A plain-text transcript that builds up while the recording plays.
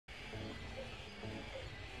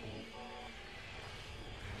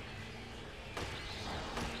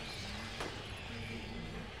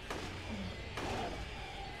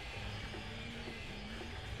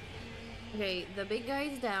Okay, the big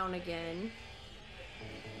guy's down again.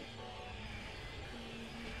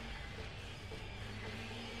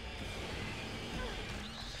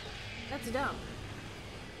 That's dumb.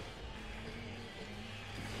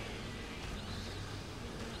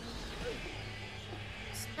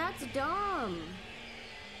 That's dumb.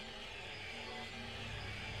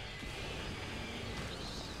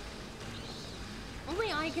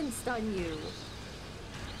 Only I can stun you.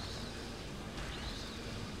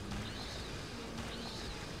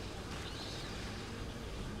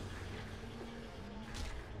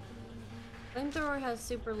 Flamethrower has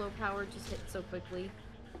super low power, just hit so quickly.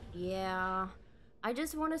 Yeah. I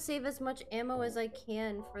just want to save as much ammo as I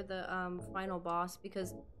can for the final boss,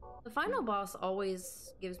 because the final boss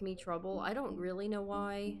always gives me trouble. I don't really know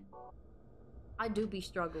why. I do be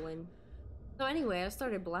struggling. So anyway, I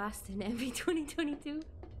started blasting MV 2022.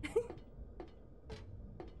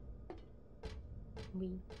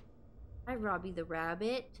 Me. Hi, Robbie the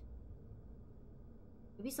Rabbit.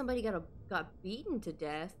 Maybe somebody got beaten to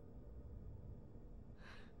death.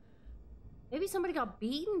 Maybe somebody got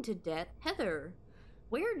beaten to death. Heather,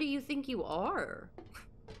 where do you think you are?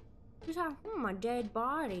 She's like, a dead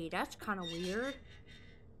body. That's kind of weird.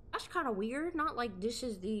 That's kind of weird. Not like this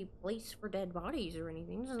is the place for dead bodies or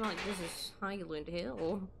anything. It's not like this is Silent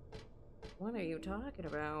Hill. What are you talking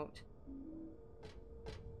about?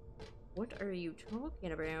 What are you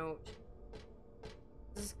talking about?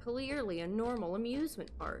 This is clearly a normal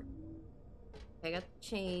amusement park. I got the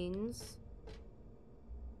chains.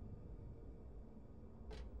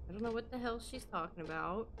 I don't know what the hell she's talking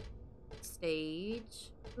about. Stage.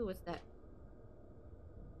 Ooh, what's that?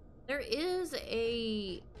 There is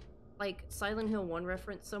a, like, Silent Hill 1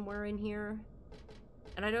 reference somewhere in here.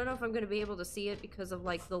 And I don't know if I'm going to be able to see it because of,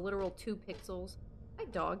 like, the literal 2 pixels. My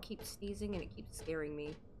dog keeps sneezing and it keeps scaring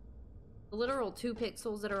me. The literal 2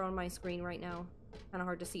 pixels that are on my screen right now. Kind of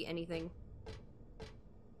hard to see anything.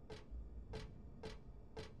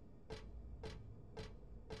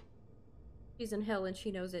 She's in hell and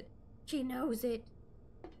she knows it. She knows it!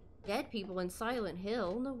 Dead people in Silent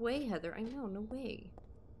Hill? No way, Heather. I know, no way.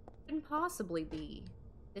 Couldn't possibly be.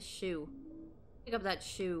 This shoe. Pick up that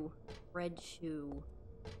shoe. Red shoe.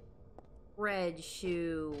 Red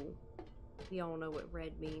shoe. We all know what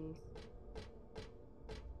red means.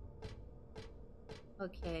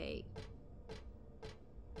 Okay.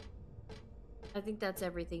 I think that's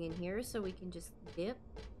everything in here, so we can just dip.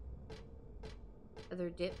 Other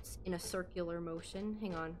dips in a circular motion.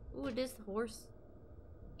 Hang on. Ooh, it is the horse.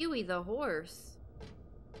 Huey the horse.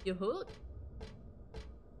 You hook?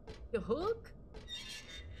 You hook?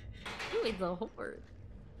 Huey the horse.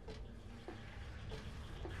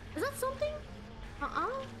 Is that something?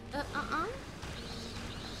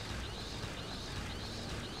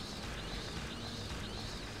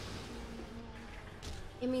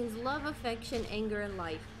 It means love, affection, anger, and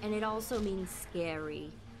life. And it also means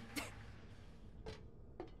scary.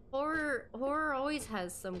 Horror always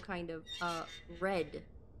has some kind of, red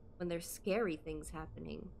when there's scary things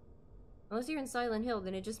happening. Unless you're in Silent Hill,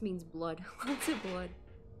 then it just means blood. Lots of blood.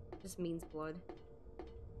 It just means blood.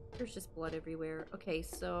 There's just blood everywhere. Okay,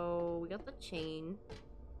 so we got the chain.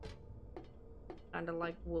 Kinda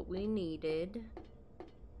like what we needed.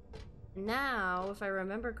 Now, if I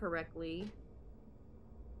remember correctly,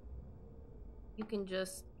 you can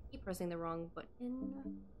just keep pressing the wrong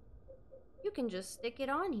button. You can just stick it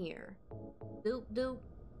on here. Doop doop.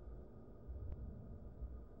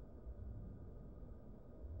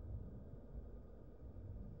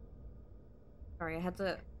 Sorry, I had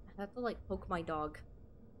to like poke my dog.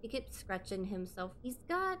 He keeps scratching himself. He's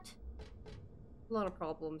got a lot of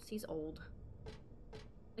problems. He's old.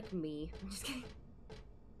 Like me. I'm just kidding.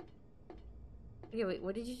 Okay, wait,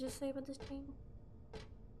 what did you just say about this chain?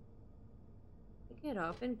 Pick it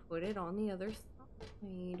up and put it on the other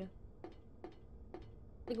side.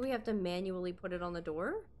 I think we have to manually put it on the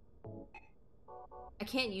door? I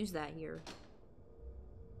can't use that here.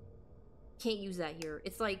 Can't use that here.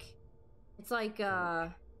 It's like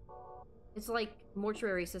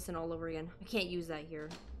Mortuary Assistant all over again. I can't use that here.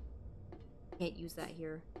 Can't use that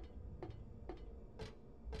here.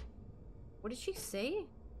 What did she say?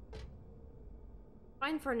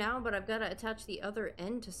 Fine for now, but I've got to attach the other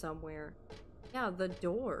end to somewhere. Yeah, the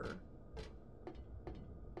door.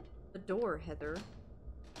 The door, Heather.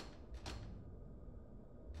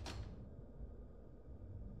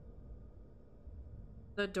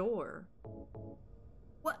 The door.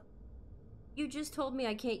 What? You just told me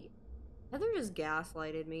I can't... Heather just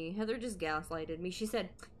gaslighted me. Heather just gaslighted me. She said,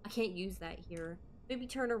 I can't use that here. Maybe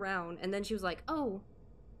turn around. And then she was like, oh.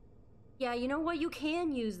 Yeah, you know what? You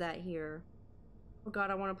can use that here. Oh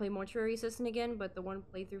god, I want to play Mortuary Assistant again, but the one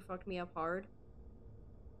playthrough fucked me up hard.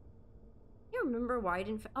 I can't remember why I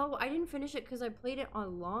didn't. Oh, I didn't finish it because I played it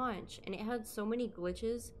on launch and it had so many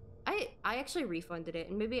glitches. I actually refunded it,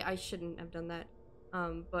 and maybe I shouldn't have done that.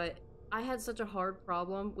 But I had such a hard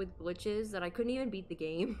problem with glitches that I couldn't even beat the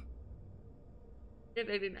game. It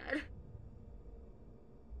made me mad.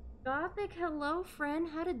 Gothic, hello friend.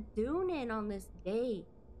 How to doing on this day?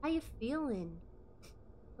 How you feeling?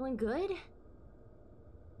 Feeling good?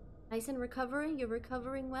 Nice and recovering? You're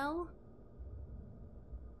recovering well?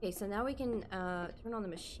 Okay, so now we can turn on the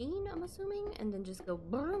machine, I'm assuming, and then just go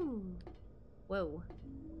boom. Whoa.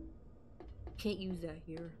 Can't use that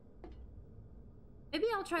here. Maybe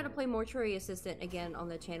I'll try to play Mortuary Assistant again on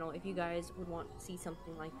the channel if you guys would want to see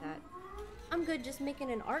something like that. I'm good just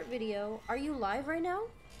making an art video. Are you live right now?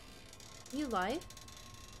 Are you live?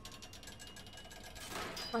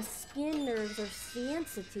 My skin nerves are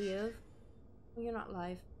sensitive. Oh, you're not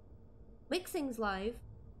live. Mixing's live.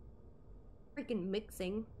 Freaking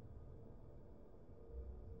mixing.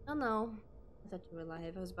 Oh no. I thought you were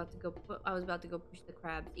live. I was about to go push the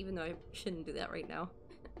crabs, even though I shouldn't do that right now.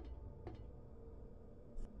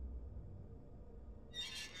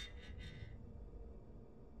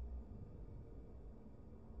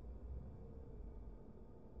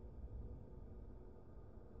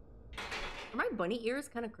 Are my bunny ears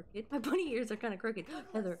kind of crooked? My bunny ears are kind of crooked.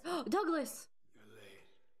 Heather. Oh, Douglas! You're late.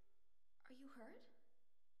 Are you hurt?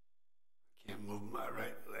 I can't move my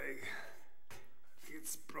right leg. I think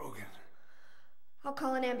it's broken. I'll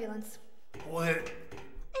call an ambulance. Hold it.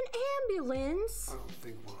 An ambulance? I don't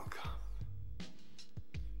think one will come.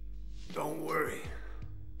 Don't worry.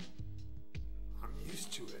 I'm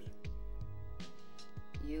used to it.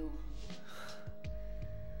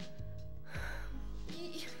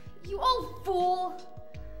 You old fool!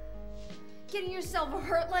 Getting yourself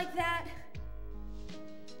hurt like that?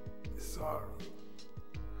 Sorry.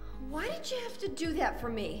 Why did you have to do that for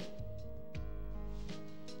me?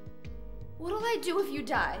 What'll I do if you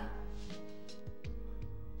die?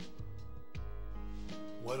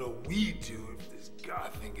 What'll we do if this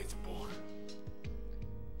god thing gets born?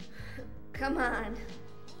 Come on.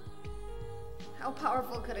 How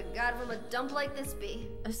powerful could a god from a dump like this be?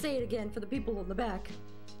 I say it again for the people in the back.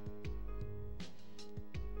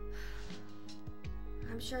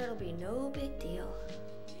 I'm sure it'll be no big deal.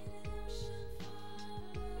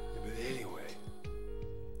 Yeah, but anyway,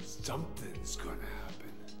 something's gonna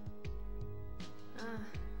happen.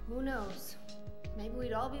 Who knows? Maybe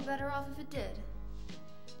we'd all be better off if it did.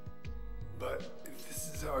 But if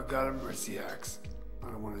this is how a god of mercy acts, I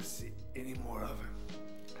don't want to see any more of him.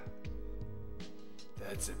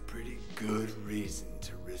 That's a pretty good reason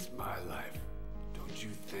to risk my life, don't you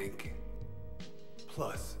think?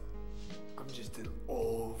 Plus, I'm just an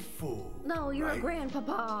old fool. No, you're right? a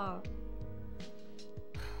grandpapa.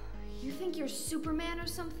 You think you're Superman or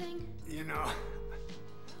something? You know,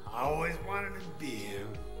 I always wanted to be him.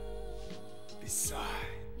 Besides,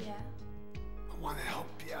 Yeah. I want to help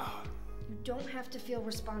you out. You don't have to feel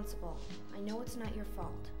responsible. I know it's not your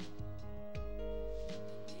fault.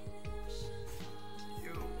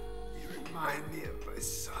 You remind me of my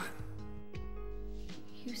son.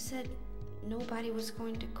 You said nobody was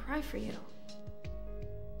going to cry for you.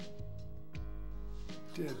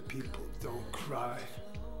 Dead people don't cry.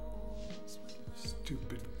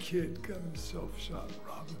 Stupid kid got himself shot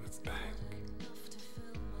robbing a bank.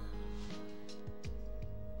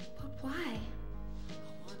 But why?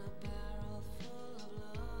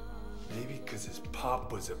 Maybe because his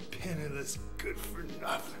pop was a penniless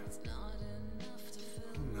good-for-nothing.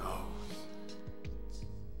 Who knows?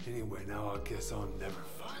 Anyway, now I guess I'll never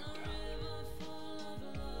find out.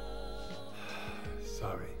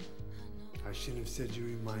 Sorry. I shouldn't have said you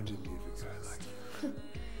reminded me of a guy like you.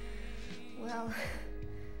 Well,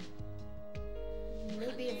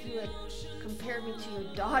 maybe if you had compared me to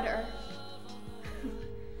your daughter.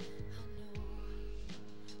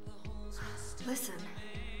 Listen,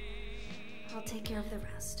 I'll take care of the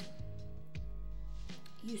rest.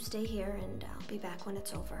 You stay here and I'll be back when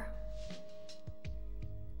it's over.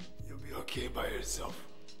 You'll be okay by yourself.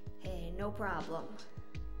 Hey, no problem.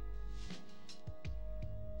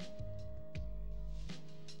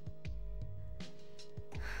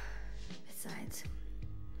 Besides,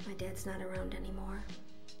 my dad's not around anymore,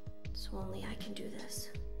 so only I can do this.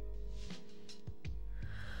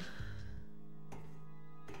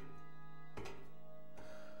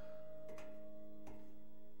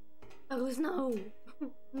 Douglas, no.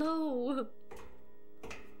 No.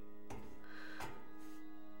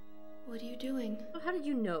 What are you doing? How did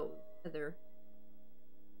you know, Heather?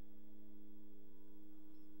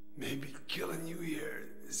 Maybe killing you here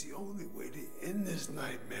is the only way to end this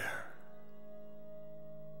nightmare.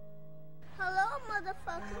 Hello,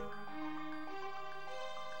 motherfucker.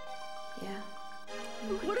 Yeah.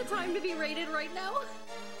 What a time to be rated right now.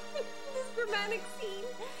 This dramatic scene.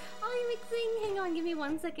 I'm mixing. Hang on, give me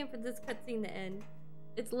 1 second for this cutscene to end.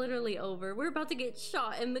 It's literally over. We're about to get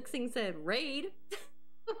shot and Mixing said raid.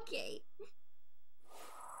 Okay.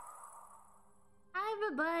 Hi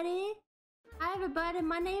everybody. Hi everybody.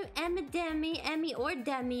 My name is Emmy or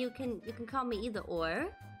Demi. You can call me either or.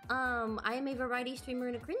 I am a variety streamer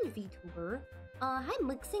and a cringe VTuber. Hi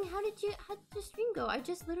Mixing, how did your stream go? I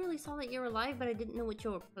just literally saw that you were live, but I didn't know what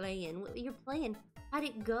you were playing. What you're playing? How'd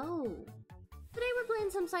it go? Today we're playing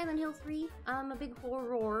some Silent Hill 3. I'm a big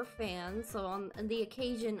horror fan, so on the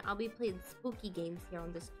occasion I'll be playing spooky games here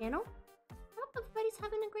on this channel. Hope everybody's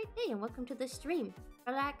having a great day and welcome to the stream.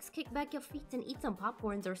 Relax, kick back your feet and eat some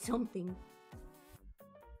popcorns or something.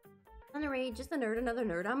 On a raid, just a nerd, another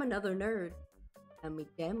nerd. I'm another nerd.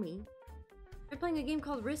 Demi. We're playing a game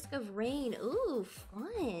called Risk of Rain. Ooh,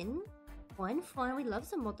 fun. Fun. We love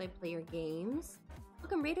some multiplayer games.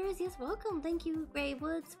 Welcome, Raiders. Yes, welcome. Thank you, Grey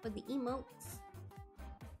Woods, for the emotes.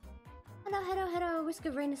 Hello. Risk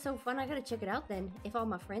of Rain is so fun. I gotta check it out then, if all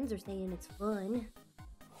my friends are saying it's fun.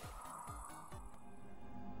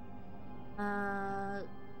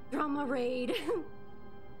 Drama raid.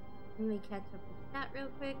 Let me catch up with that real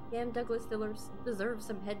quick. Damn, Douglas Dillers deserves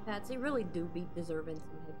some head pats. They really do be deserving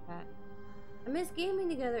some head pat. I miss gaming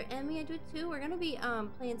together. Emmy, I do too. We're gonna be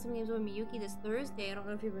playing some games with Miyuki this Thursday. I don't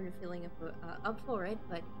know if you've been feeling up for it,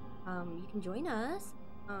 but you can join us.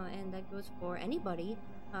 And that goes for anybody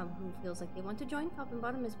who feels like they want to join Top and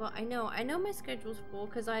Bottom as well. I know my schedule's full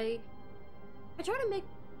because I try to make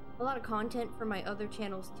a lot of content for my other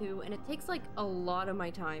channels too, and it takes like a lot of my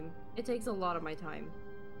time. It takes a lot of my time.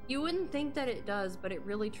 You wouldn't think that it does, but it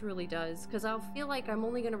really truly does, because I'll feel like I'm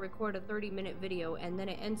only going to record a 30-minute video and then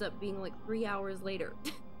it ends up being like 3 hours later.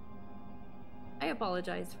 I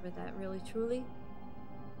apologize for that, really truly.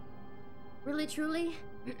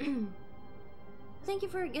 Thank you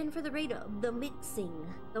again for the raid of the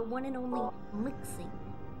Mixing, the one and only Mixing.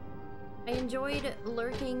 I enjoyed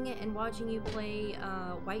lurking and watching you play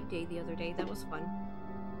White Day the other day. That was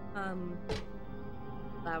fun.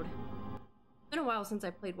 Loud. It's been a while since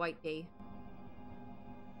I played White Day.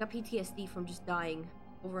 Got PTSD from just dying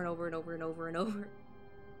over and over.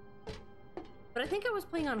 But I think I was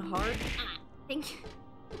playing on hard. Thank you.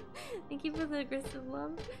 Thank you for the aggressive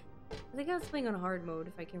love. I think I was playing on hard mode,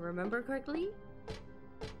 if I can remember correctly.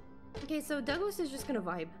 Okay, so Douglas is just gonna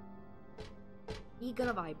vibe. He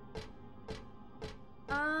gonna vibe.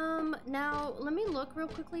 Now, let me look real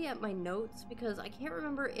quickly at my notes, because I can't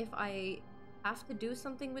remember if I have to do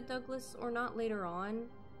something with Douglas or not later on,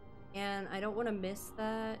 and I don't want to miss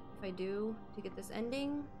that if I do to get this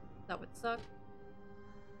ending. That would suck.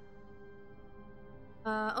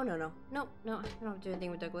 Oh no, I don't have to do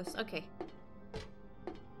anything with Douglas. Okay,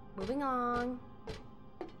 moving on.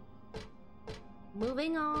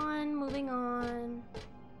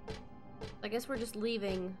 I guess we're just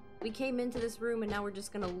leaving. We came into this room and now we're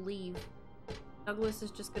just gonna leave. Douglas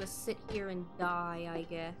is just gonna sit here and die, I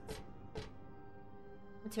guess.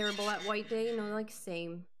 I'm terrible at White Day, no, like,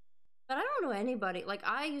 same. But I don't know anybody. Like,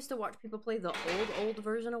 I used to watch people play the old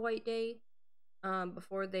version of White Day,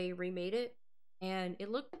 before they remade it, and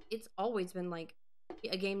it's always been, like,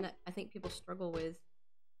 a game that I think people struggle with.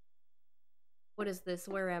 What is this?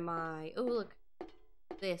 Where am I? Oh, look.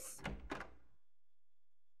 This.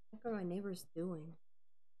 What are my neighbors doing?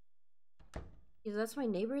 Either that's my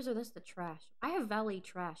neighbors or that's the trash. I have valet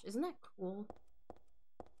trash. Isn't that cool?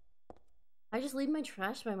 I just leave my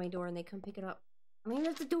trash by my door and they come pick it up. I don't even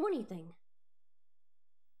have to do anything.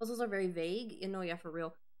 Puzzles are very vague. You know, yeah, for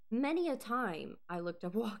real. Many a time I looked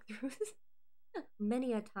up walkthroughs.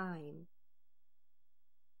 Many a time.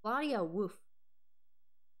 Claudia Wolf.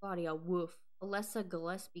 Alessa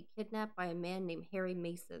Gillespie kidnapped by a man named Harry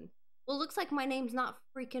Mason. Well, looks like my name's not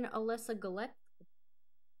freaking Alessa Gillespie.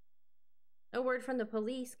 No word from the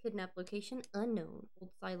police. Kidnap location unknown.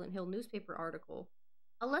 Old Silent Hill newspaper article.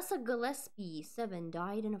 Alessa Gillespie, 7,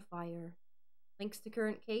 died in a fire. Links to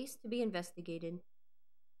current case to be investigated.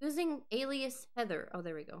 Using alias Heather. Oh,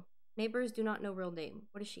 there we go. Neighbors do not know real name.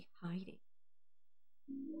 What is she hiding?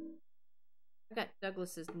 I got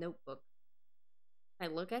Douglas's notebook.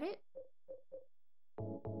 Can I look at it?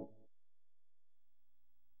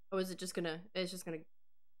 Oh, is it just gonna... It's just gonna...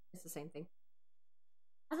 It's the same thing.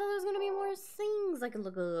 I thought there was gonna be more things I could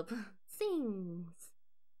look up. Things.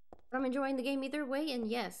 But I'm enjoying the game either way, and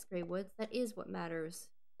yes, Grey Woods, that is what matters.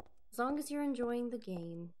 As long as you're enjoying the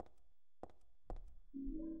game.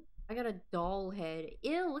 I got a doll head.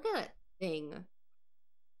 Ew, look at that thing.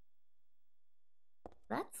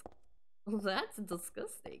 That's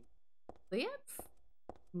disgusting. That's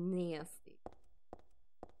nasty.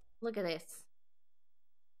 Look at this.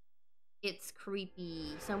 It's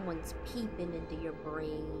creepy. Someone's peeping into your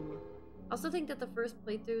brain. I also think that the first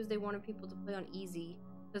playthroughs, they wanted people to play on easy.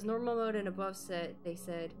 Because normal mode and above set, they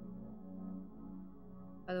said.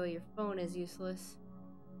 By the way, your phone is useless.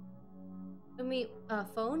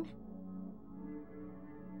 Phone?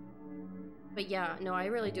 But yeah, no, I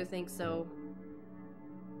really do think so.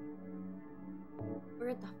 We're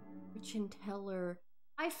at the fortune teller.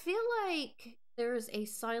 I feel like there's a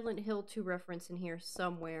Silent Hill 2 reference in here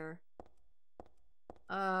somewhere.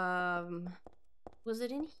 Was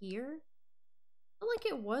it in here? I feel like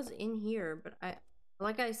it was in here, but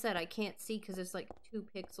like I said, I can't see because it's like 2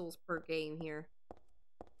 pixels per game here.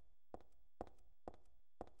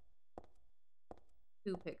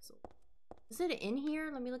 2 pixels. Is it in here?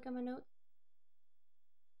 Let me look at my notes.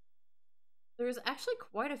 There's actually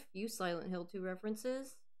quite a few Silent Hill 2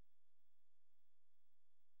 references.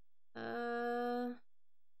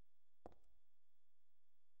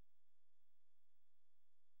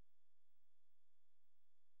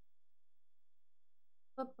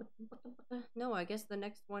 No, I guess the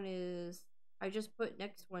next one is... I just put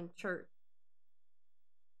next one, church.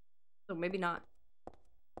 So maybe not.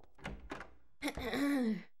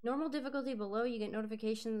 Normal difficulty below, you get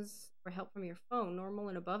notifications for help from your phone. Normal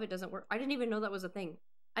and above, it doesn't work. I didn't even know that was a thing.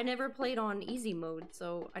 I never played on easy mode,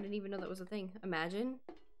 so I didn't even know that was a thing. Imagine.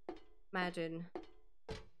 Imagine.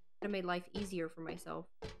 Could have made life easier for myself.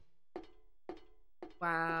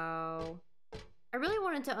 Wow. I really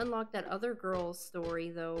wanted to unlock that other girl's story,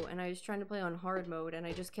 though, and I was trying to play on hard mode, and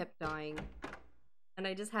I just kept dying. And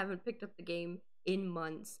I just haven't picked up the game in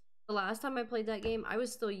months. The last time I played that game, I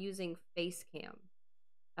was still using Facecam.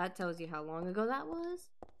 That tells you how long ago that was.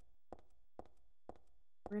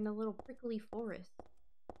 We're in a little prickly forest.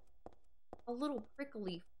 A little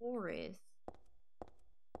prickly forest.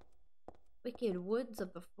 Wicked woods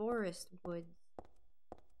of the forest woods.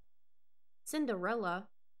 Cinderella.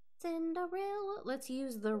 Cinderella. Let's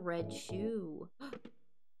use the red shoe.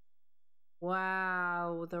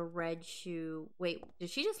 Wow, the red shoe. Wait, did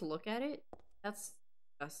she just look at it? That's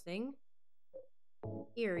disgusting.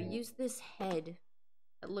 Here, use this head.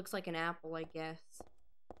 That looks like an apple, I guess.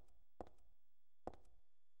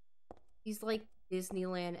 These like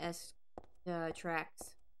Disneyland-esque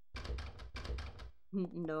tracks.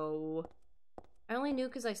 No. I only knew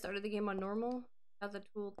because I started the game on normal. Got the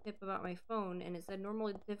tool tip about my phone, and it said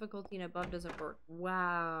normal difficulty and above doesn't work.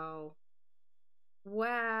 Wow.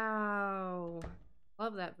 Wow.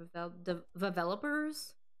 Love that,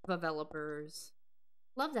 developers? Developers.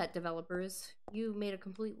 Love that, developers. You made a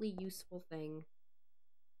completely useful thing.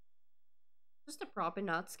 Just a prop and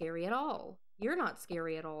not scary at all. You're not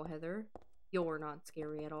scary at all, Heather. You're not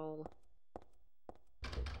scary at all.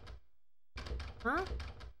 Huh?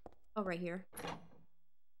 Oh, right here.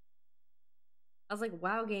 I was like,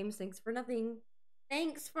 wow, games, thanks for nothing.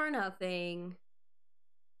 Thanks for nothing.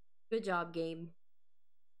 Good job, game.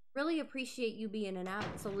 Really appreciate you being an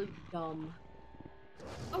absolute dumb.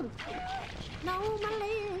 Oh, no, my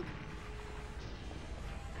leg.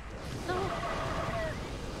 No.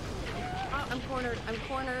 Oh, I'm cornered. I'm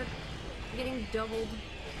cornered. I'm getting doubled.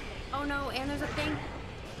 Oh no, and there's a thing.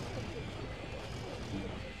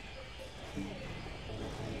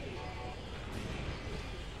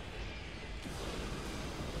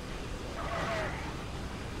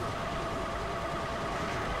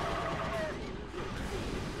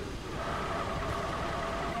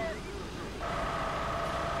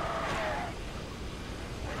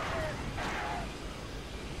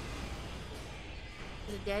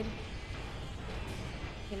 Is it dead?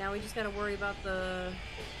 Okay, now we just gotta worry about the...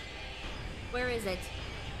 Where is it?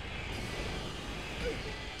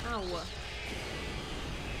 Ow. What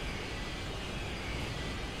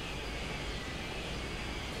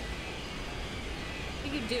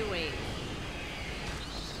are you doing?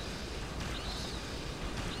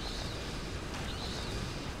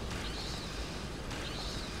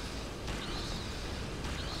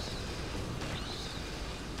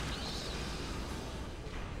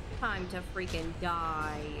 Time to freaking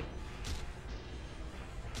die.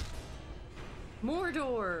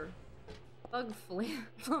 Mordor! Bug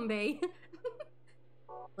flambe.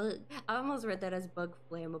 Bug. I almost read that as bug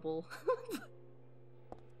flammable.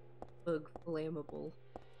 Bug flammable.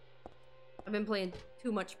 I've been playing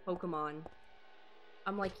too much Pokemon.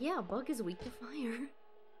 I'm like, yeah, bug is weak to fire.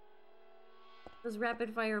 Those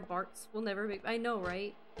rapid fire Barks will never make... I know,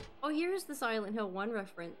 right? Oh, here's the Silent Hill 1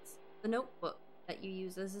 reference. The notebook. that you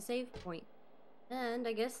use as a save point. And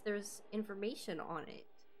I guess there's information on it.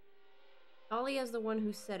 Dahlia's the one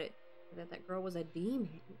who said it, that that girl was a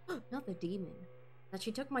demon. Not the demon. That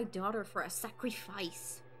she took my daughter for a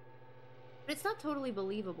sacrifice. But it's not totally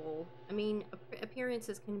believable. I mean,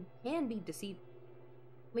 appearances can be deceiving.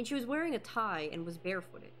 I mean, she was wearing a tie and was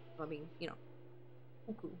barefooted. So, I mean, you know.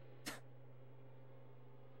 Cuckoo.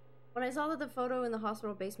 When I saw that the photo in the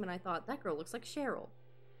hospital basement, I thought, that girl looks like Cheryl.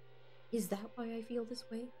 Is that why I feel this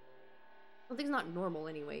way? Something's not normal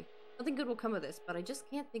anyway. Nothing good will come of this, but I just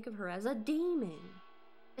can't think of her as a demon.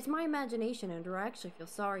 It's my imagination, and I actually feel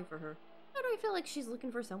sorry for her. But I feel like she's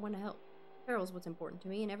looking for someone to help. Cheryl's what's important to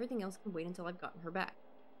me, and everything else can wait until I've gotten her back.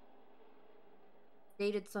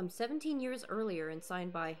 Dated some 17 years earlier and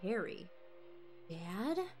signed by Harry.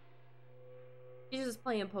 Dad? She's just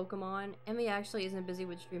playing Pokemon. Emmy actually isn't busy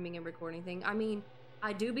with streaming and recording thing. I mean,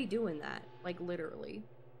 I do be doing that, like literally.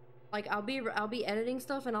 Like I'll be editing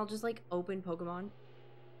stuff and I'll just like open Pokemon.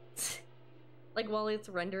 Like while it's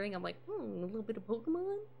rendering, I'm like, a little bit of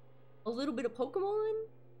Pokemon? A little bit of Pokemon?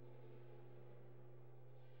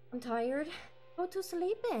 I'm tired. Go to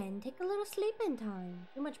sleeping. Take a little sleeping time.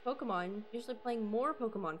 Too much Pokemon. Usually playing more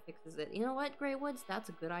Pokemon fixes it. You know what, Greywoods? That's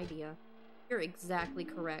a good idea. You're exactly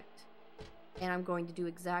correct. And I'm going to do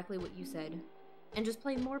exactly what you said. And just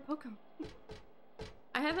play more Pokemon.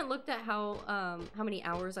 I haven't looked at how many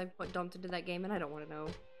hours I've dumped into that game, and I don't want to know.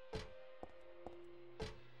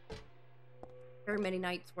 Very many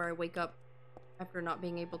nights where I wake up after not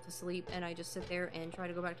being able to sleep, and I just sit there and try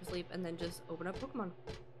to go back to sleep, and then just open up Pokemon.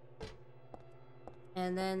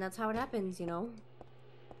 And then that's how it happens, you know?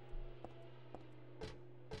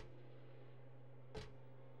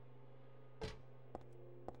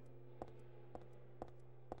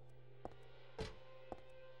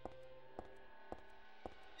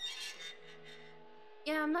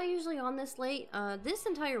 Yeah, I'm not usually on this late. This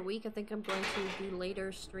entire week I think I'm going to do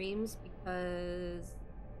later streams because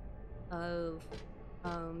of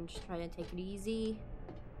just trying to take it easy.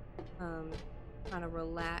 Trying to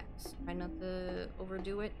relax, try not to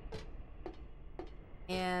overdo it.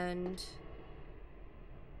 And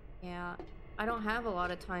yeah, I don't have a lot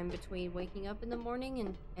of time between waking up in the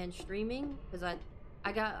morning and streaming because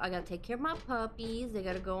I gotta take care of my puppies. They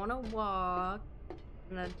gotta go on a walk.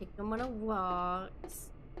 And I take them on a walk,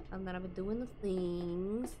 and then I've been doing the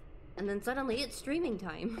things, and then suddenly it's streaming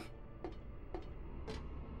time.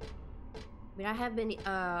 I mean, I have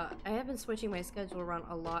been switching my schedule around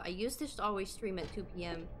a lot. I used to just always stream at 2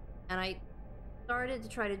 p.m. and I started to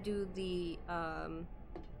try to do the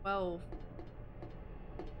 12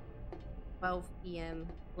 p.m.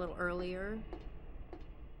 a little earlier.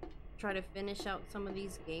 Try to finish out some of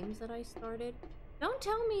these games that I started. Don't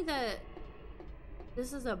tell me that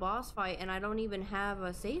this is a boss fight and I don't even have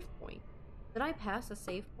a save point. Did I pass a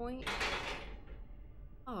save point?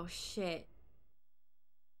 Oh shit.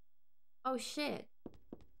 Oh shit.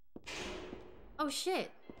 Oh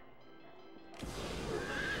shit.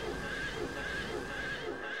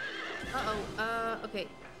 Uh-oh, okay.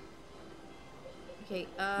 Okay,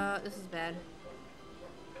 this is bad.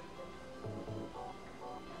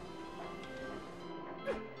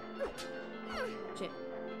 Shit.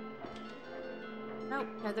 No,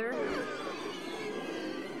 Heather.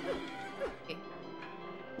 Okay.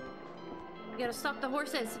 We gotta stop the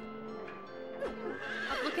horses.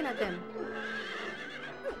 Stop looking at them.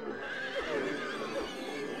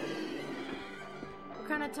 We're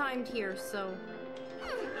kind of timed here, so...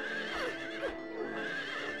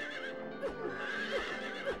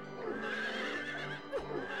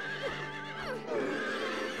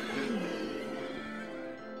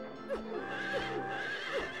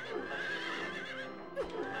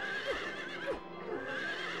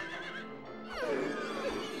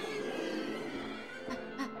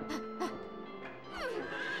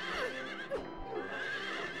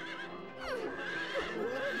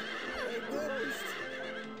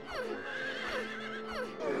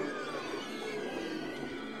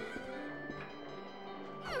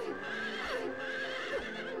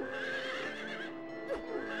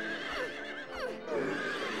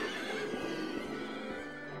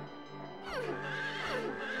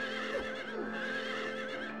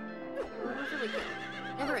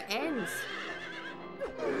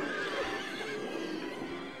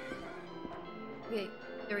 Okay,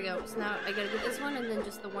 there we go. So now I gotta get this one and then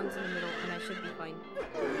just the ones in the middle and I should be fine.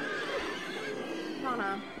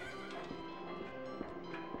 Tana.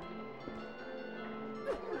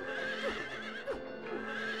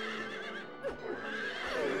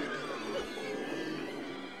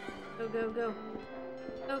 Go, go, go.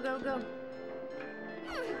 Go, go, go.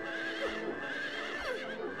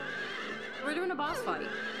 We're doing a boss fight.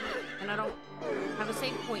 And I don't have a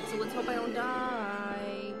save point, so let's hope I don't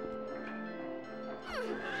die.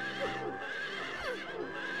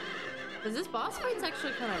 Because this boss fight's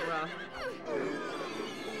actually kind of rough.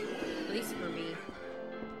 At least for me.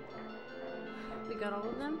 We got all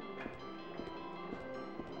of them?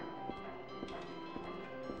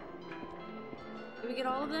 Did we get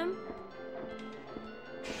all of them?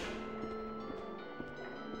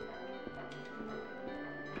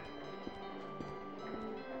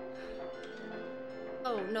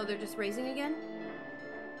 Oh, no, they're just raising again?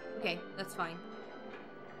 Okay, that's fine.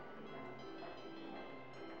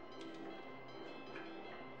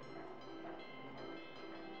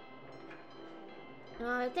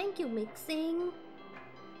 Thank you, mixing.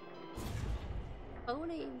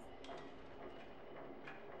 Ponies.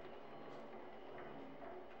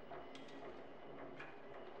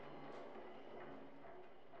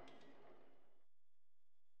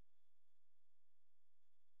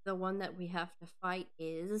 The one that we have to fight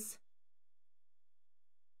is...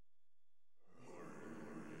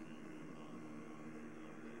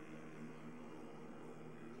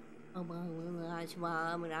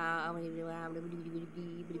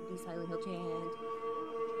 Silent Hill chant.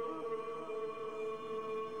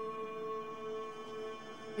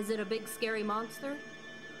 Is it a big scary monster?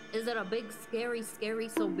 Is it a big scary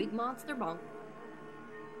so big monster? Bonk.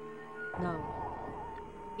 No.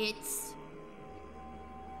 It's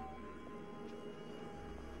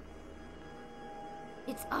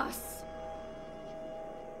us.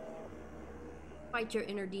 Fight your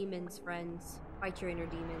inner demons, friends. Fight your inner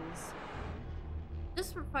demons.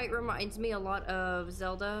 This fight reminds me a lot of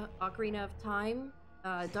Zelda Ocarina of Time,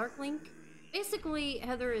 Dark Link. Basically,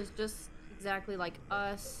 Heather is just exactly like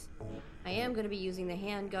us. I am going to be using the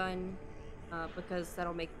handgun, because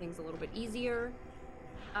that'll make things a little bit easier.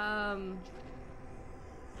 I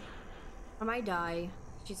might die.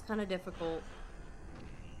 She's kind of difficult.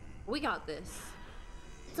 We got this.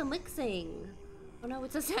 It's a mixing. Oh no,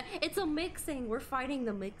 it's a mixing. We're fighting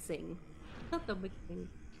the mixing. Not the mixing.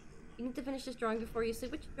 You need to finish this drawing before you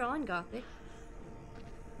sleep. What you drawing, Gothic?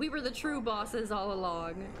 We were the true bosses all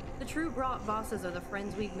along. The true bosses are the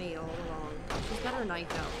friends we've made all along. She's got her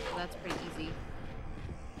knife out, so that's pretty easy.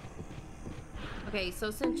 Okay, so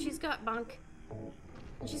since she's got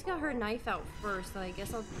she's got her knife out first, I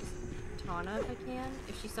guess I'll just Tana if I can,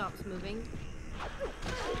 if she stops moving.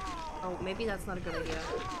 Oh, maybe that's not a good idea.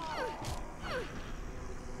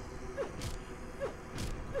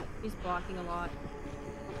 She's blocking a lot.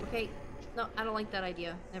 Okay, no, I don't like that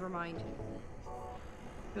idea. Never mind.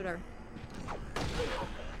 Shoot her.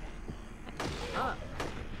 Up.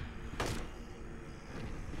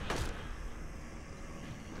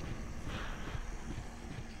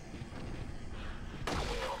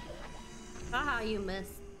 Haha, you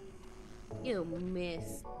missed. You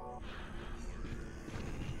missed.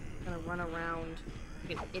 Gonna run around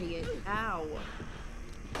like an idiot. Ow.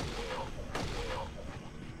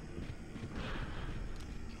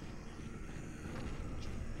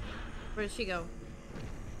 Where did she go?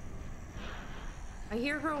 I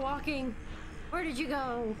hear her walking. Where did you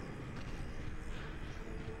go?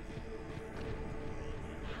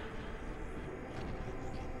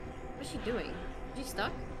 What's she doing? Is she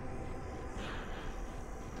stuck?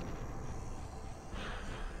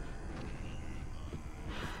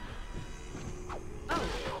 Oh.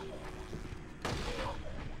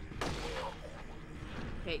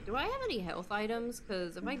 Okay, do I have any health items?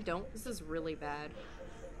 Because if I don't, this is really bad.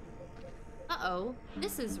 Uh-oh,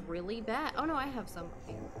 this is really bad. Oh no, I have some.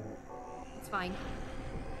 Okay. It's fine.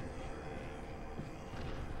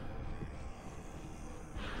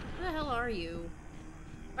 Who the hell are you?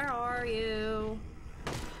 Where are you?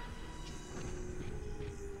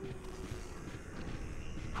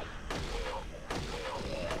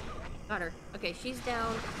 Got her. Okay, she's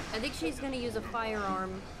down. I think she's gonna use a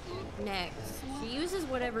firearm next. She uses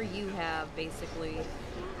whatever you have, basically.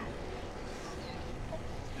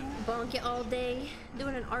 Bonk it all day,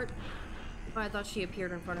 doing an art. Oh, I thought she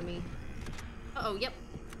appeared in front of me. Uh-oh, yep.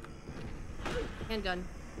 Handgun.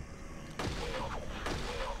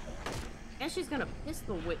 Guess she's gonna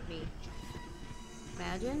pistol whip me.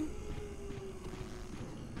 Imagine.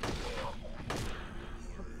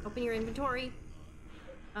 Open your inventory.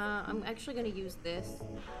 I'm actually gonna use this.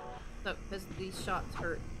 So, because these shots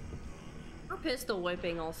hurt. Her pistol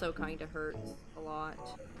whipping also kind of hurts a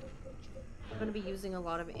lot. I'm going to be using a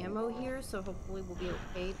lot of ammo here, so hopefully we'll be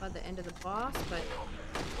okay by the end of the boss, but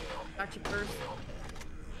got you first.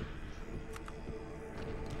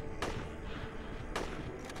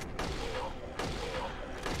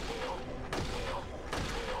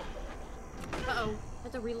 Uh-oh, I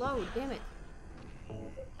had to reload, damn it.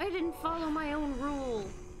 didn't follow my own rule.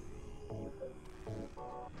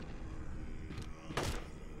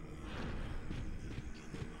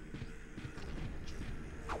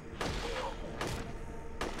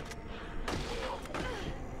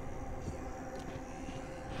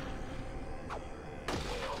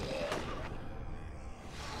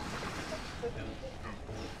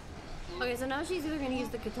 Okay, so now she's either gonna use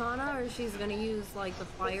the katana or she's gonna use like the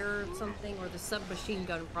fire or something, or the submachine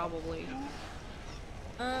gun probably.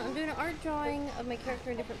 I'm doing an art drawing of my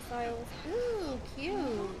character in different styles. Ooh, cute.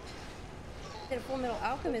 Did a Full Metal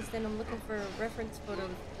Alchemist and I'm looking for reference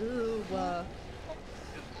photos. Ooh, but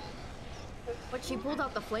she pulled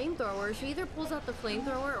out the flamethrower. She either pulls out the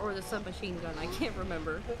flamethrower or the submachine gun. I can't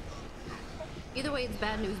remember. Either way, it's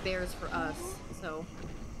bad news bears for us, so.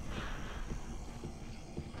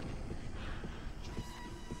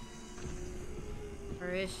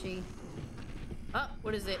 Where is she? Oh,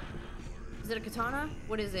 what is it? Is it a katana?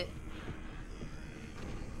 What is it?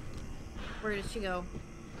 Where did she go?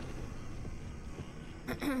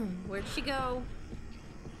 Where'd she go?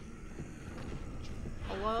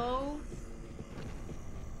 Hello?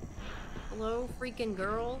 Hello, freaking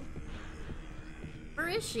girl? Where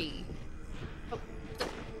is she? Oh,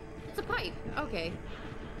 it's a pipe. Okay.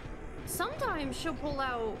 Sometimes she'll pull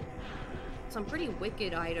out some pretty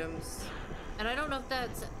wicked items. And I don't know if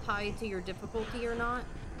that's tied to your difficulty or not.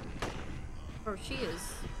 Or she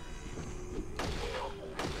is.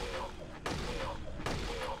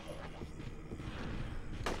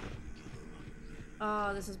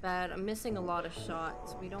 Oh, this is bad. I'm missing a lot of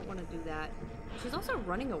shots. We don't want to do that. She's also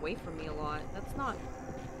running away from me a lot. That's not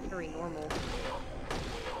very normal.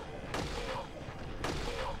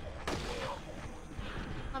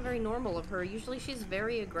 Not very normal of her. Usually she's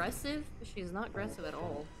very aggressive, but she's not aggressive at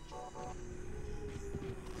all.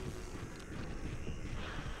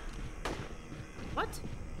 What?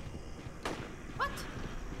 What?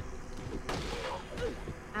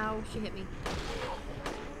 Ow, she hit me.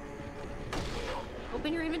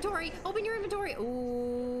 Open your inventory! Open your inventory!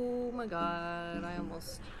 Oh my god, I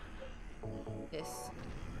almost... This.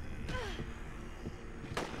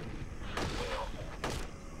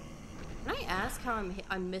 Can I ask how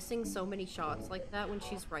I'm missing so many shots like that when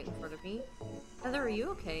she's right in front of me? Heather, are you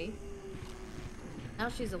okay? Now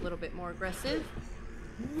she's a little bit more aggressive.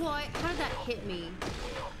 What? How did that hit me?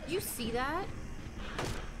 Did you see that?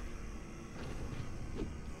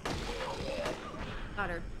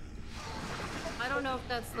 Got her. I don't know if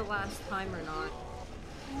that's the last time or not.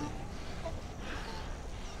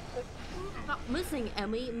 Stop mixing,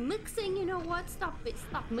 Emmy. Mixing, you know what? Stop it.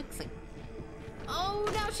 Stop mixing. Oh,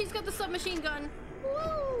 now she's got the submachine gun.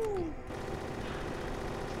 Woo!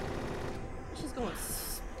 She's going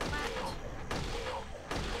splat.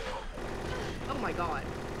 Oh my god.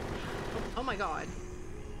 Oh my god.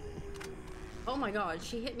 Oh my god,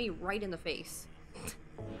 she hit me right in the face.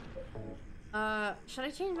 Should I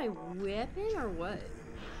change my weapon or what?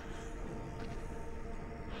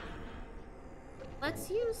 Let's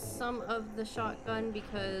use some of the shotgun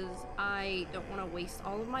because I don't want to waste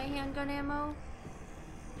all of my handgun ammo.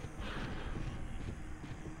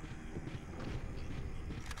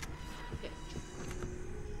 Okay.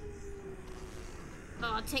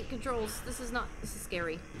 Tank controls. This is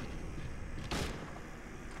scary.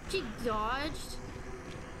 She dodged.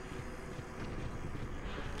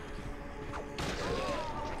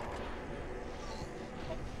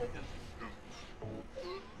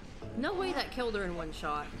 No way that killed her in one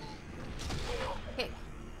shot. Kick.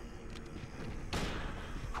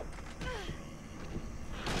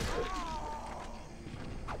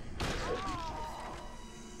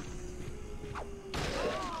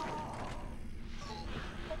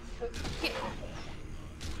 Kick.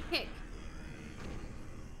 Kick.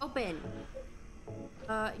 Open.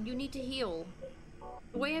 You need to heal.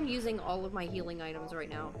 The way I'm using all of my healing items right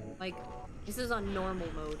now. Like, this is on normal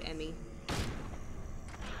mode, Emmy.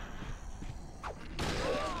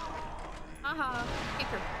 Haha, kick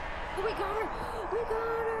her. Oh, we got her! We got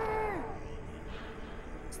her!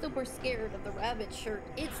 Still we're scared of the rabbit shirt.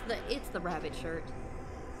 It's the rabbit shirt.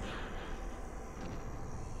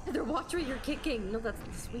 Heather, watch where you're kicking. No, that's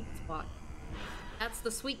the sweet spot. That's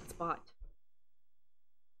the sweet spot.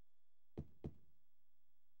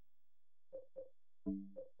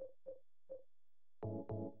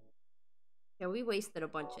 Yeah, we wasted a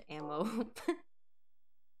bunch of ammo.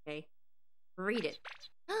 Okay. Read it.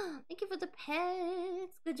 Thank you for the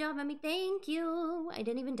pets. Good job, Emmy. Thank you. I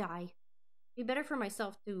didn't even die. Be better for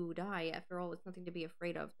myself to die. After all, it's nothing to be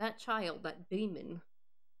afraid of. That child, that demon.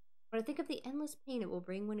 But I think of the endless pain it will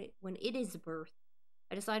bring when it is birth.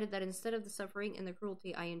 I decided that instead of the suffering and the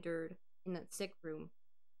cruelty I endured in that sick room,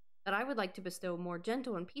 that I would like to bestow a more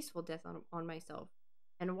gentle and peaceful death on myself.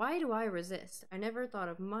 And why do I resist? I never thought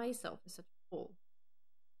of myself as such a fool.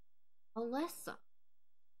 Alessa.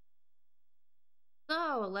 So,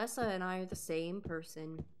 Alessa and I are the same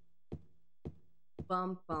person.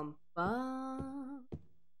 Bum bum bum.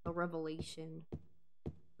 The revelation.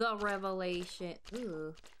 The revelation.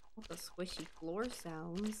 Ugh. Not the squishy floor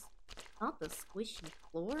sounds. Not the squishy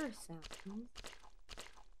floor sounds.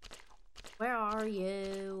 Where are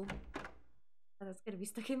you? Oh, that's gonna be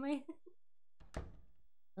stuck in my head.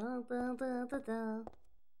 Da, da, da, da, da.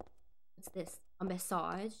 What's this? A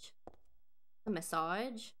massage? A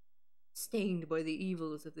massage? Stained by the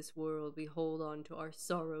evils of this world, we hold on to our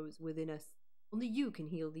sorrows within us. Only you can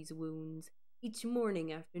heal these wounds. Each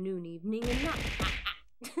morning, afternoon, evening, and night.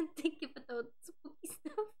 Thank you for the spooky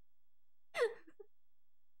stuff.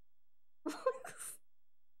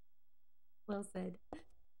 Well said.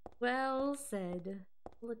 Well said.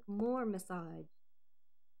 Look, more massage.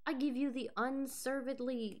 I give you the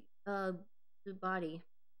unservedly body.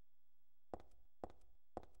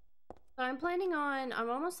 So I'm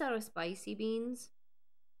almost out of spicy beans.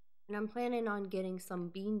 And I'm planning on getting some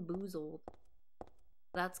Bean Boozled.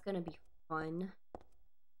 That's gonna be fun.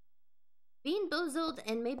 Bean Boozled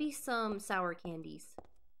and maybe some sour candies.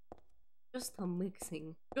 Just a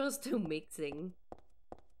mixing. Just a mixing.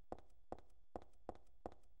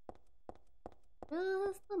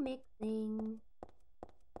 Just a mixing.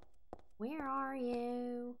 Where are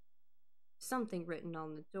you? Something written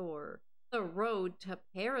on the door. The road to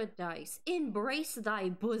paradise. Embrace thy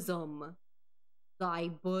bosom. Thy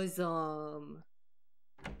bosom.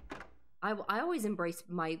 I always embrace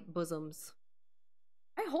my bosoms.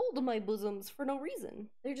 I hold my bosoms for no reason.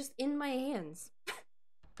 They're just in my hands.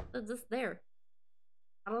 They're just there.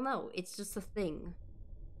 I don't know. It's just a thing.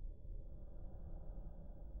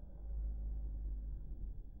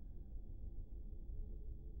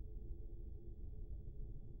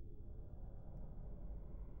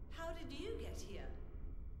 How did you get here?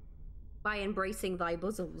 By embracing thy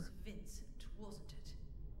bosom. It was Vincent, wasn't it?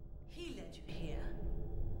 He led you here.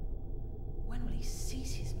 When will he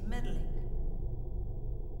cease his meddling?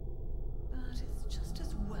 But it's just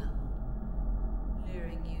as well.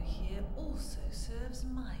 Luring you here also serves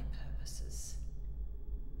my purposes.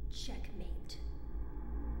 Checkmate.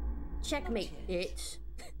 Checkmate, Not yet. bitch.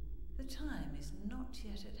 The time is not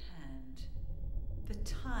yet at hand. The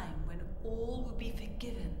time when all will be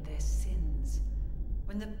forgiven their sins.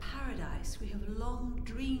 When the paradise we have long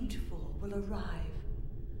dreamed for will arrive.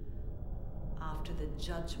 After the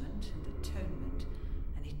judgment and atonement,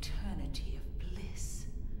 an eternity of bliss.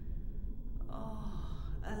 Oh,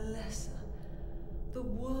 Alessa, the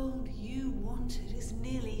world you wanted is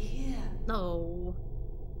nearly here. No.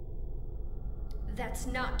 That's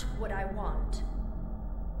not what I want.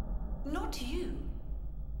 Not you.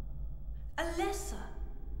 Alessa,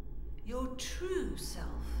 your true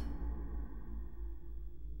self.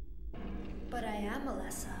 But I am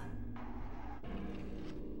Alessa.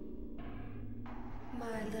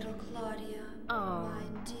 My little Claudia. Oh, my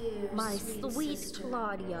dear, my sweet sister.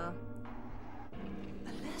 Claudia.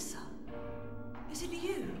 Alessa, is it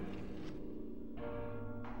you?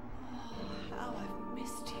 Oh, how I've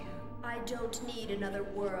missed you. I don't need another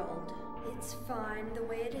world. It's fine the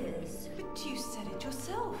way it is. But you said it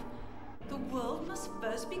yourself. The world must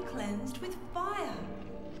first be cleansed with fire.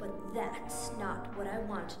 But that's not what I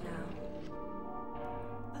want now.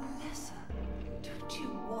 Alessa, don't you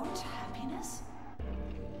want happiness?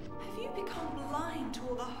 Have you become blind to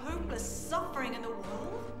all the hopeless suffering in the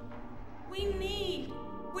world?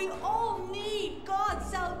 We all need God's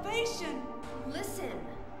salvation. Listen,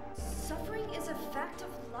 suffering is a fact of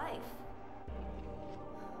life.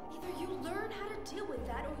 Either you learn how to deal with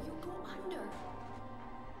that or you go under.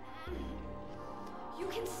 You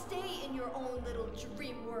can stay in your own little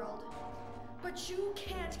dream world, but you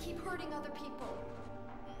can't keep hurting other people.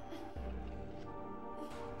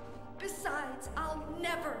 Besides, I'll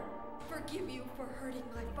never forgive you for hurting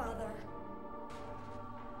my father.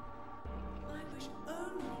 I wish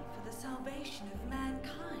only for the salvation of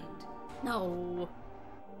mankind. No.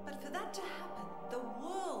 But for that to happen, the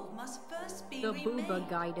world must first be The remade. Booba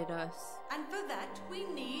guided us. And for that, we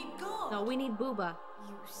need God. No, we need Booba.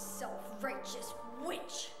 You self-righteous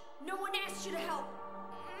witch! No one asked you to help!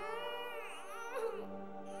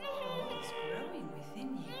 What's growing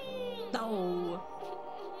within you? No.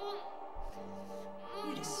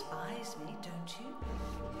 You despise me, don't you?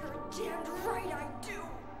 You're damned right I do!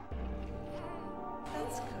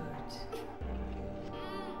 That's good.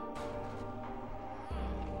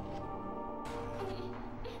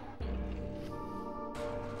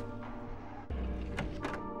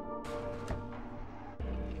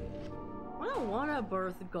 wanna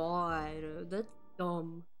birth God. That's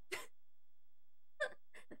dumb.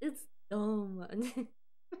 It's dumb.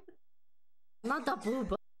 Not the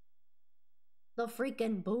booba. The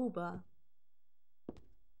freaking booba.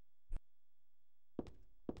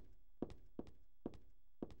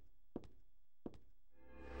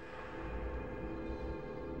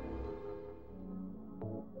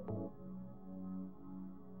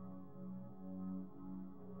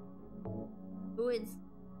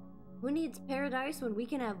 Who needs paradise when we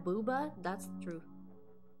can have booba? That's the truth.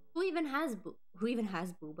 Who even has booba? Who even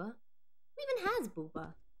has booba?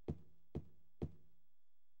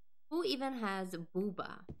 Who even has booba?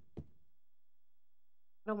 I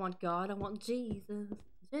don't want God, I want Jesus.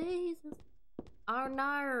 Jesus. Oh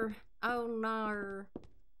no. Oh no.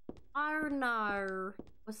 Oh no.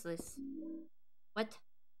 What's this? What?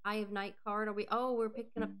 Eye of Night card? Are we? Oh, we're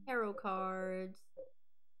picking up tarot cards.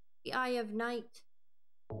 The Eye of Night.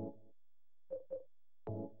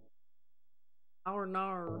 Oh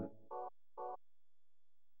no.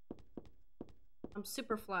 I'm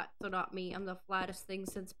super flat, so not me. I'm the flattest thing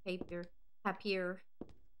since papier.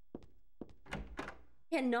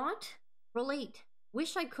 Cannot relate.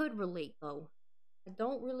 Wish I could relate though. I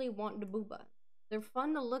don't really want the booba. They're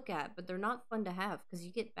fun to look at, but they're not fun to have because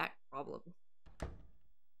you get back problems.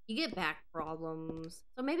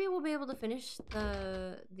 So maybe we'll be able to finish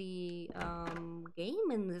the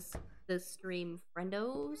game in this stream,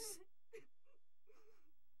 friendos.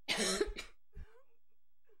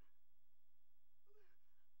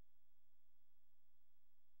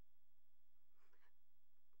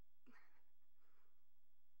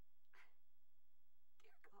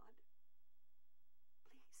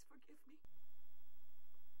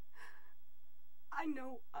 I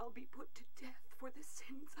know I'll be put to death for the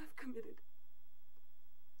sins I've committed.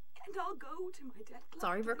 And I'll go to my death.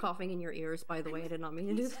 Sorry for coughing in your ears, by the way. I did not mean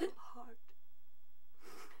to do that.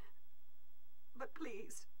 But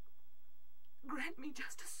please, grant me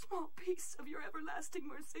just a small piece of your everlasting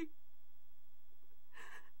mercy.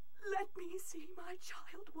 Let me see my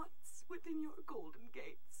child once within your golden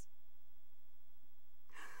gates.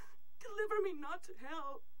 Deliver me not to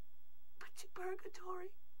hell, but to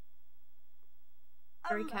purgatory.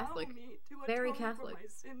 Very Catholic. Very Catholic. For my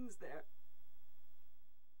sins there.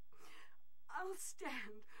 I'll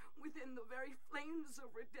stand within the very flames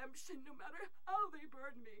of redemption, no matter how they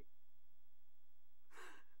burn me.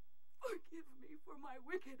 Forgive me for my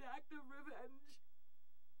wicked act of revenge.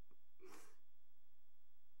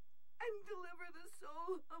 And deliver the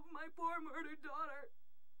soul of my poor murdered daughter.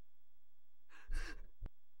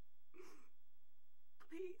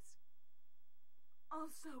 Please.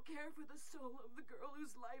 Also care for the soul of the girl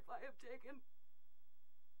whose life I have taken.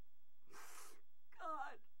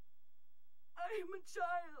 God, I am a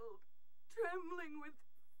child, trembling with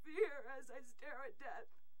fear as I stare at death.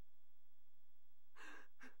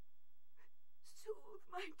 Soothe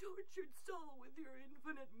my tortured soul with your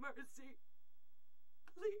infinite mercy.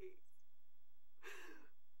 Please,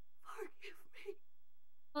 forgive me.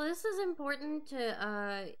 Well, this is important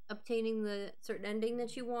to obtaining the certain ending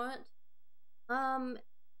that you want.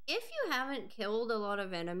 If you haven't killed a lot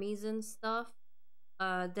of enemies and stuff,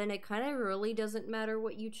 then it kind of really doesn't matter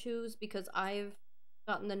what you choose, because I've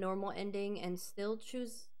gotten the normal ending and still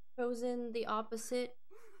chosen the opposite.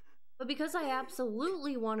 But because I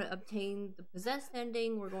absolutely want to obtain the possessed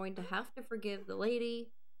ending, we're going to have to forgive the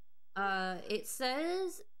lady. It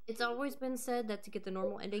says, it's always been said that to get the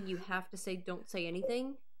normal ending, you have to say don't say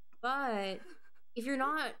anything. But if you're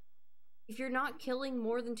not killing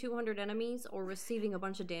more than 200 enemies or receiving a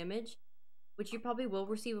bunch of damage, which you probably will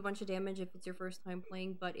receive a bunch of damage if it's your first time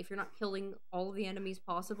playing, but if you're not killing all of the enemies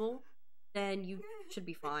possible, then you should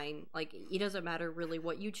be fine. Like, it doesn't matter really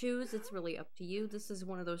what you choose, it's really up to you. This is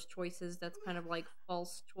one of those choices that's kind of like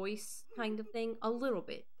false choice kind of thing. A little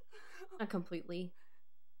bit. Not completely.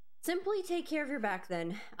 Simply take care of your back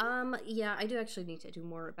then. Yeah, I do actually need to do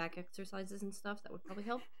more back exercises and stuff. That would probably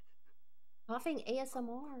help. Coughing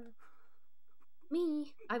ASMR.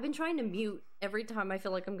 Me. I've been trying to mute every time I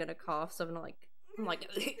feel like I'm gonna cough, so I'm like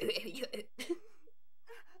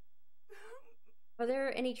Are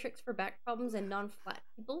there any tricks for back problems and non-flat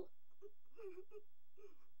people?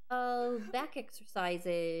 Back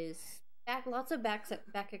exercises. Lots of back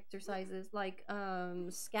exercises, like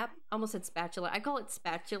almost said spatula. I call it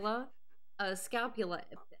spatula. Scapula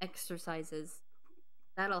exercises.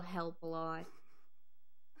 That'll help a lot.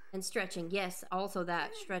 And stretching, yes, also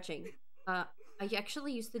that, stretching. I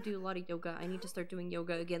actually used to do a lot of yoga. I need to start doing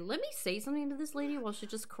yoga again. Let me say something to this lady while she's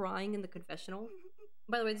just crying in the confessional.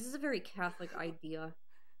 By the way, this is a very Catholic idea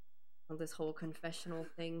of this whole confessional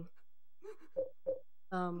thing.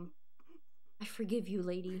 I forgive you,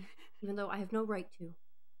 lady, even though I have no right to.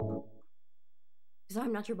 Because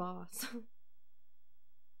I'm not your boss.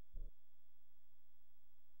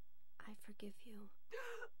 I forgive you.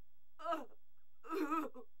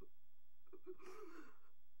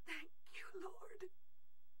 Thank you, Lord.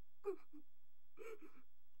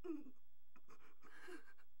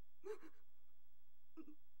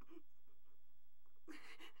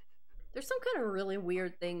 There's some kind of really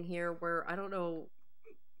weird thing here where I don't know.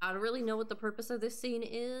 I don't really know what the purpose of this scene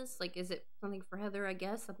is. Like, is it something for Heather? I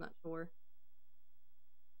guess I'm not sure.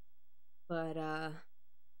 But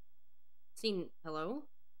scene. Hello.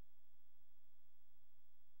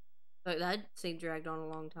 But that scene dragged on a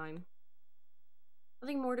long time.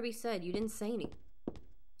 Nothing more to be said. You didn't say anything. You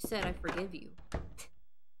said I forgive you.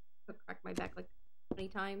 I cracked my back like 20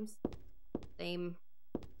 times. Same.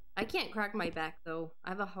 I can't crack my back though. I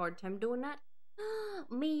have a hard time doing that.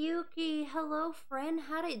 Miyuki, hello friend.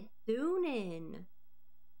 How it doing?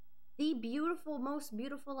 The beautiful, most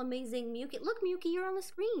beautiful, amazing Miyuki. Look, Miyuki, you're on the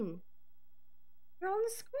screen. You're on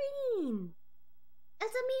the screen.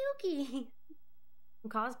 That's a Miyuki. I'm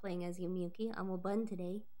cosplaying as you, Miyuki. I'm a bun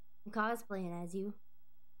today. I'm cosplaying as you.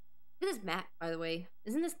 Look at this map, by the way.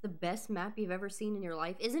 Isn't this the best map you've ever seen in your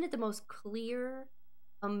life? Isn't it the most clear,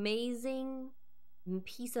 amazing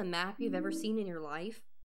piece of map you've ever seen in your life?